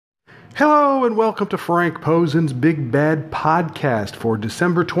Hello and welcome to Frank Posen's Big Bad Podcast for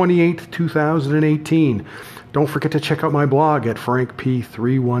December 28th, 2018. Don't forget to check out my blog at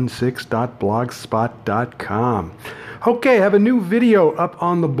frankp316.blogspot.com. Okay, I have a new video up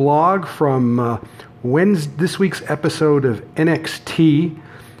on the blog from this week's episode of NXT.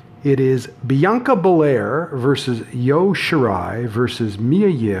 It is Bianca Belair versus Io Shirai versus Mia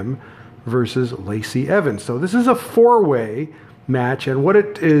Yim versus Lacey Evans. So this is a four-way match, and what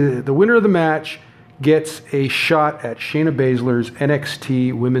it is, the winner of the match gets a shot at Shayna Baszler's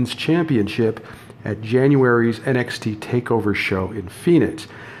NXT Women's Championship at January's NXT TakeOver show in Phoenix.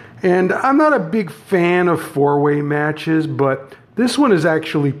 And I'm not a big fan of four-way matches, but this one is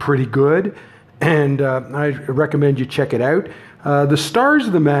actually pretty good, and I recommend you check it out. The stars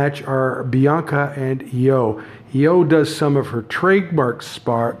of the match are Bianca and Io. Io does some of her trademark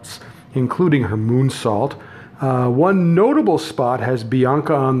spots, including her moonsault. One notable spot has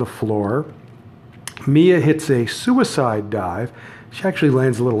Bianca on the floor. Mia hits a suicide dive. She actually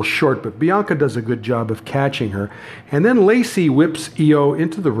lands a little short, but Bianca does a good job of catching her. And then Lacey whips Io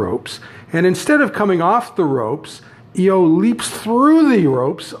into the ropes. And instead of coming off the ropes, Io leaps through the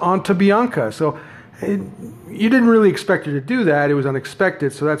ropes onto Bianca. So you didn't really expect her to do that. It was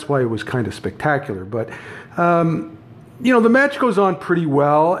unexpected, so that's why it was kind of spectacular. But the match goes on pretty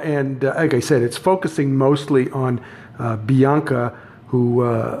well, and like I said, it's focusing mostly on Bianca, who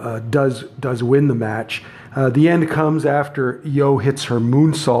does win the match. The end comes after Io hits her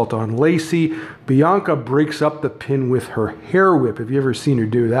moonsault on Lacey. Bianca breaks up the pin with her hair whip. Have you ever seen her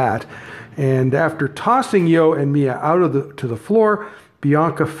do that? And after tossing Io and Mia out to the floor,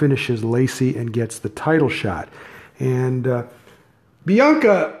 Bianca finishes Lacey and gets the title shot. And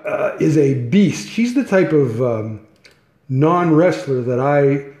Bianca is a beast. She's the type of non-wrestler that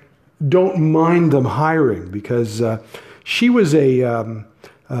I don't mind them hiring, because she was a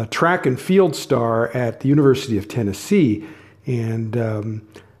track and field star at the University of Tennessee, and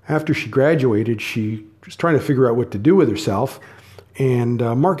after she graduated, she was trying to figure out what to do with herself, and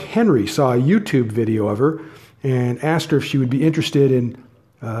Mark Henry saw a YouTube video of her and asked her if she would be interested in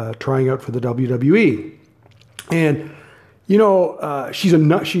trying out for the WWE. And she's a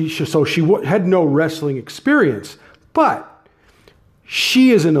nut. She had no wrestling experience, but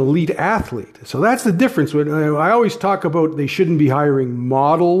she is an elite athlete. So that's the difference. I always talk about they shouldn't be hiring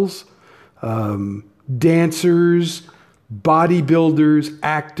models, dancers, bodybuilders,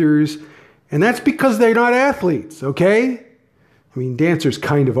 actors, and that's because they're not athletes, okay? I mean, dancers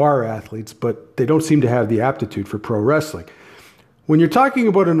kind of are athletes, but they don't seem to have the aptitude for pro wrestling. When you're talking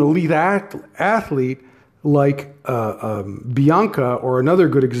about an elite athlete like Bianca, or another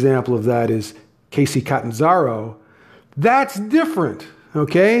good example of that is Casey Catanzaro, that's different,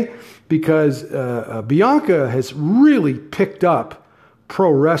 okay? Because Bianca has really picked up pro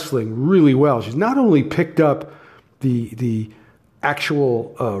wrestling really well. She's not only picked up the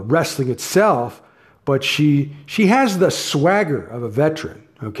actual wrestling itself, but she has the swagger of a veteran,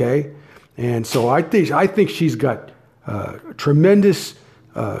 okay? And so I think she's got tremendous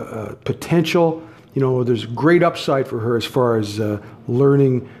potential. There's great upside for her as far as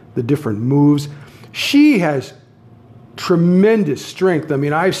learning the different moves. She has tremendous strength. I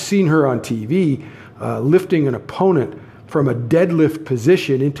mean, I've seen her on TV lifting an opponent from a deadlift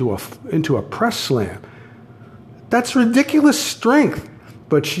position into a press slam. That's ridiculous strength,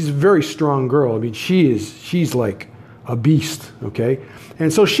 but she's a very strong girl. I mean, she's like a beast, okay?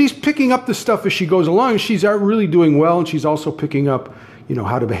 And so she's picking up the stuff as she goes along. She's really doing well, and she's also picking up,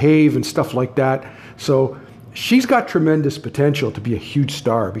 how to behave and stuff like that. So she's got tremendous potential to be a huge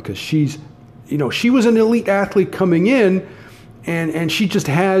star, because she was an elite athlete coming in, and she just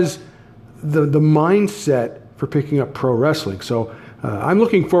has the mindset for picking up pro wrestling. So I'm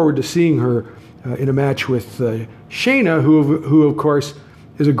looking forward to seeing her in a match with Shayna, who of course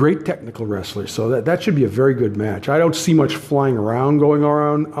is a great technical wrestler. So that should be a very good match. I don't see much flying around going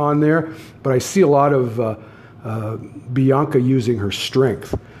on there, but I see a lot of Bianca using her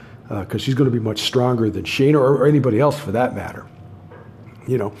strength, because she's going to be much stronger than Shayna or anybody else for that matter.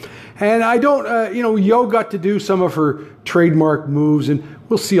 And I don't, Io got to do some of her trademark moves, and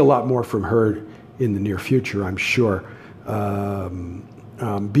we'll see a lot more from her in the near future, I'm sure.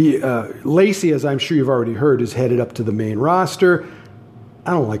 Lacey, as I'm sure you've already heard, is headed up to the main roster.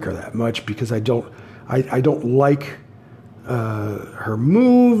 I don't like her that much, because I don't like her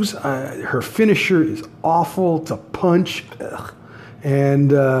moves. Her finisher is awful. It's a punch. Ugh.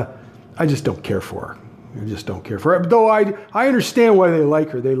 And I just don't care for her. I just don't care for her. Though I understand why they like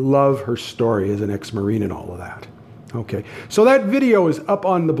her. They love her story as an ex-Marine and all of that. Okay, so that video is up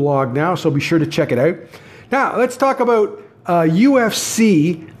on the blog now, so be sure to check it out. Now, let's talk about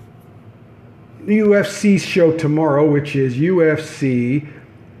UFC UFC show tomorrow, which is UFC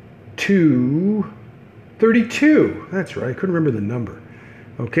 232. That's right. I couldn't remember the number.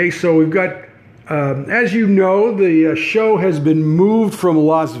 Okay, so we've got, as you know, the show has been moved from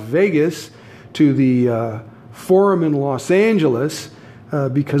Las Vegas to the Forum in Los Angeles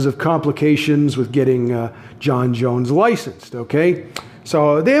because of complications with getting John Jones licensed. Okay,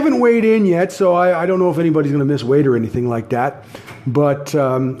 so they haven't weighed in yet, so I don't know if anybody's going to miss weight or anything like that. But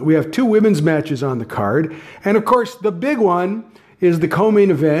we have 2 women's matches on the card. And of course, the big one is the co-main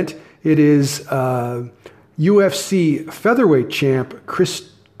event. It is UFC featherweight champ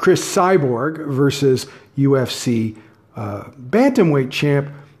Chris Cyborg versus UFC bantamweight champ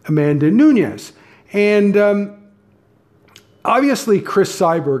Amanda Nunes. And obviously, Chris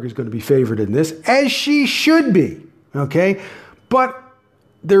Cyborg is going to be favored in this, as she should be. Okay? But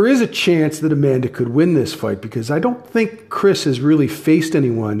there is a chance that Amanda could win this fight because I don't think Chris has really faced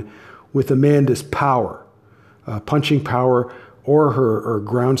anyone with Amanda's power, punching power, or her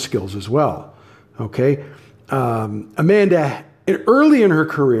ground skills as well. Okay, Amanda, early in her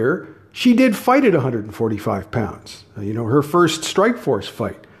career, she did fight at 145 pounds. Her first Strikeforce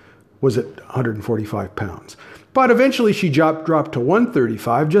fight was at 145 pounds. But eventually she dropped to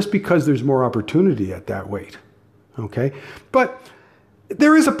 135 just because there's more opportunity at that weight. Okay, but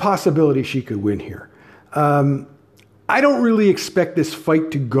there is a possibility she could win here. I don't really expect this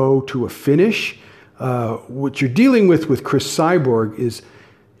fight to go to a finish. What you're dealing with Chris Cyborg is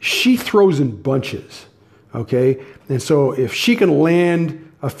she throws in bunches, okay? And so if she can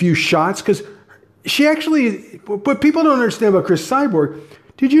land a few shots, because she actually, what people don't understand about Chris Cyborg,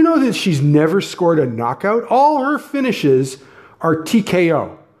 did you know that she's never scored a knockout? All her finishes are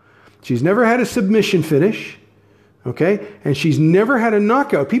TKO. She's never had a submission finish. Okay, and she's never had a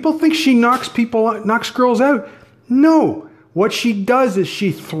knockout. People think she knocks girls out. No, what she does is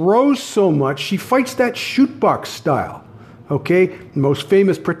she throws so much. She fights that shootbox style. Okay, the most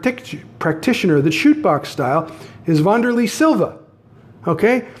famous practitioner of the shootbox style is Wanderlei Silva.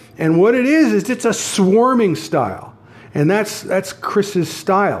 Okay, and what it is it's a swarming style, and that's Chris's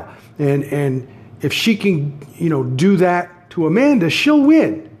style. And if she can do that to Amanda, she'll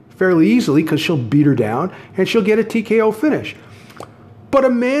win fairly easily because she'll beat her down and she'll get a TKO finish. But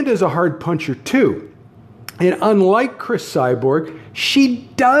Amanda's a hard puncher too. And unlike Chris Cyborg, she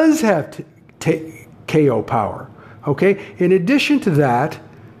does have KO power. Okay? In addition to that,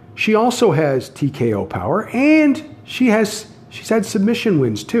 she also has TKO power and she's had submission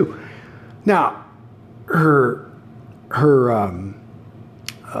wins too. Now, her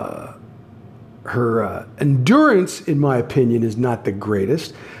endurance, in my opinion, is not the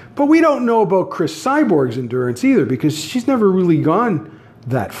greatest. But we don't know about Chris Cyborg's endurance either because she's never really gone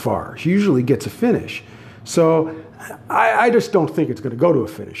that far. She usually gets a finish. So I just don't think it's going to go to a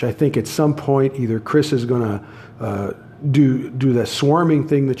finish. I think at some point either Chris is going to do the swarming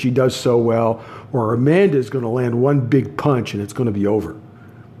thing that she does so well, or Amanda is going to land one big punch and it's going to be over.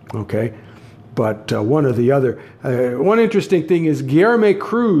 Okay? But one or the other. One interesting thing is Guilherme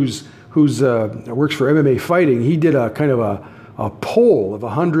Cruz, who's works for MMA Fighting, he did a kind of a poll of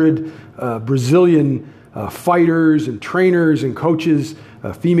 100 Brazilian fighters and trainers and coaches,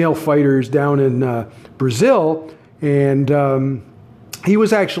 female fighters down in Brazil, and he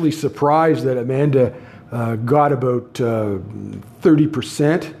was actually surprised that Amanda got about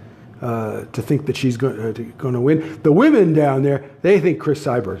 30% to think that she's going to win. The women down there, they think Chris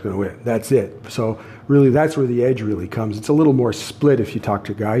Cyborg's going to win. That's it. So really, that's where the edge really comes. It's a little more split if you talk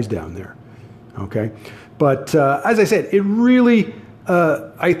to guys down there. Okay. But as I said, it really,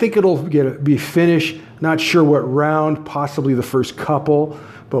 I think it'll be finished. Not sure what round, possibly the first couple.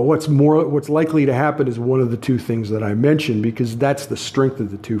 But what's likely to happen is one of the 2 things that I mentioned, because that's the strength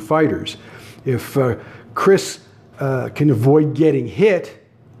of the 2 fighters. If Chris can avoid getting hit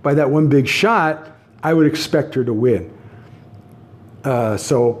by that one big shot, I would expect her to win.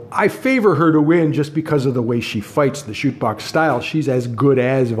 So I favor her to win just because of the way she fights the shootbox style. She's as good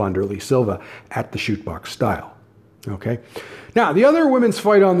as Wanderlei Silva at the shootbox style. Okay. Now, the other women's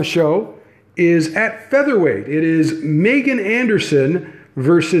fight on the show is at featherweight. It is Megan Anderson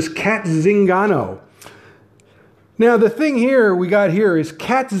versus Cat Zingano. Now, the thing we got here is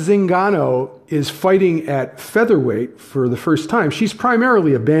Cat Zingano is fighting at featherweight for the first time. She's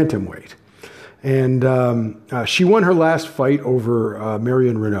primarily a bantamweight. And she won her last fight over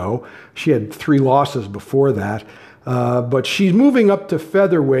Marion Renault. She had 3 losses before that. But she's moving up to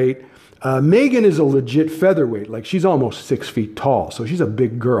featherweight. Megan is a legit featherweight. Like, she's almost 6 feet tall, so she's a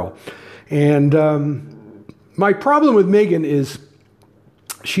big girl. And my problem with Megan is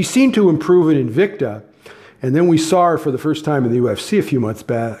she seemed to improve in Invicta. And then we saw her for the first time in the UFC a few months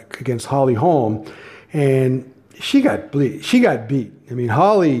back against Holly Holm, and she got beat. I mean,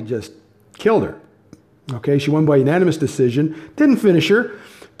 Holly just killed her. Okay, she won by unanimous decision, didn't finish her,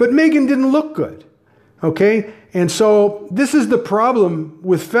 but Megan didn't look good. Okay, and so this is the problem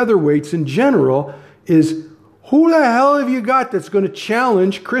with featherweights in general, is who the hell have you got that's going to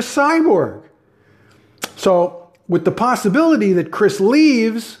challenge Chris Cyborg? So with the possibility that Chris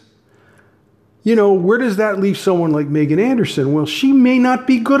leaves, you know, where does that leave someone like Megan Anderson? Well, she may not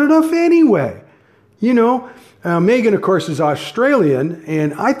be good enough anyway. You know, Megan, of course, is Australian,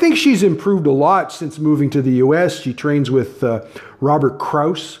 and I think she's improved a lot since moving to the U.S. She trains with Robert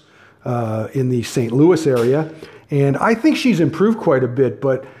Kraus in the St. Louis area, and I think she's improved quite a bit,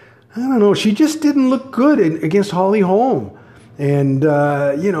 but I don't know, she just didn't look good against Holly Holm. And,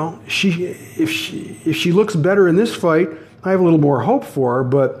 you know, if she looks better in this fight, I have a little more hope for her,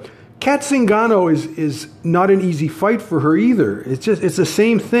 but Cat Zingano is not an easy fight for her either. It's the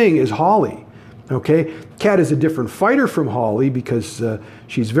same thing as Holly. Okay, Cat is a different fighter from Holly because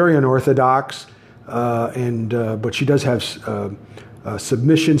she's very unorthodox, but she does have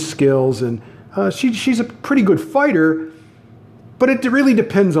submission skills, and she's a pretty good fighter. But it really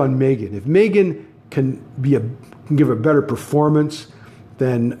depends on Megan. If Megan can give a better performance,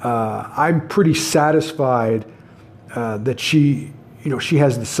 then I'm pretty satisfied that she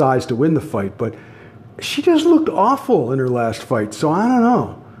has the size to win the fight. But she just looked awful in her last fight, so I don't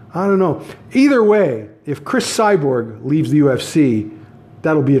know. Either way, if Chris Cyborg leaves the UFC,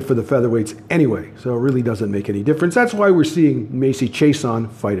 that'll be it for the featherweights anyway. So it really doesn't make any difference. That's why we're seeing Macy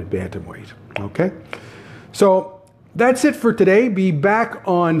Chiasson fight at bantamweight. Okay? So that's it for today. Be back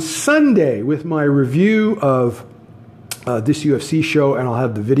on Sunday with my review of this UFC show, and I'll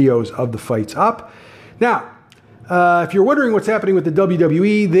have the videos of the fights up. Now, if you're wondering what's happening with the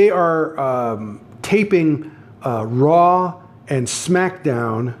WWE, they are taping Raw and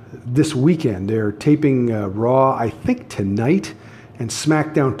SmackDown this weekend. They're taping Raw, I think, tonight, and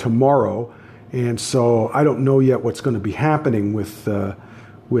SmackDown tomorrow. And so I don't know yet what's going to be happening with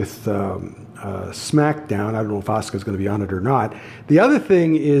SmackDown. I don't know if Asuka's going to be on it or not. The other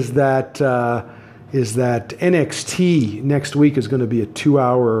thing is that NXT next week is going to be a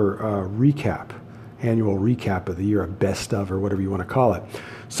 2-hour annual recap of the year, a best of, or whatever you want to call it.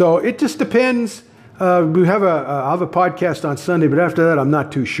 So it just depends. I'll have a podcast on Sunday, but after that, I'm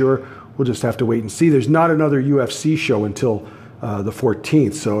not too sure. We'll just have to wait and see. There's not another UFC show until the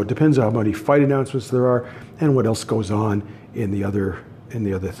 14th, so it depends on how many fight announcements there are and what else goes on in the other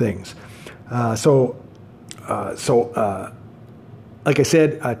things. Like I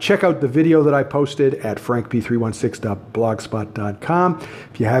said, check out the video that I posted at frankp316.blogspot.com.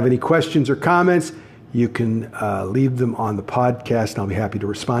 If you have any questions or comments, you can leave them on the podcast, and I'll be happy to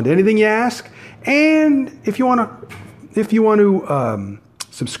respond to anything you ask. And if you want to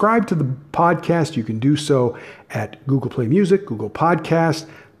subscribe to the podcast, you can do so at Google Play Music, Google Podcast,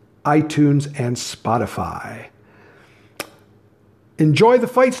 iTunes, and Spotify. Enjoy the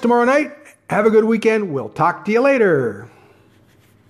fights tomorrow night. Have a good weekend. We'll talk to you later.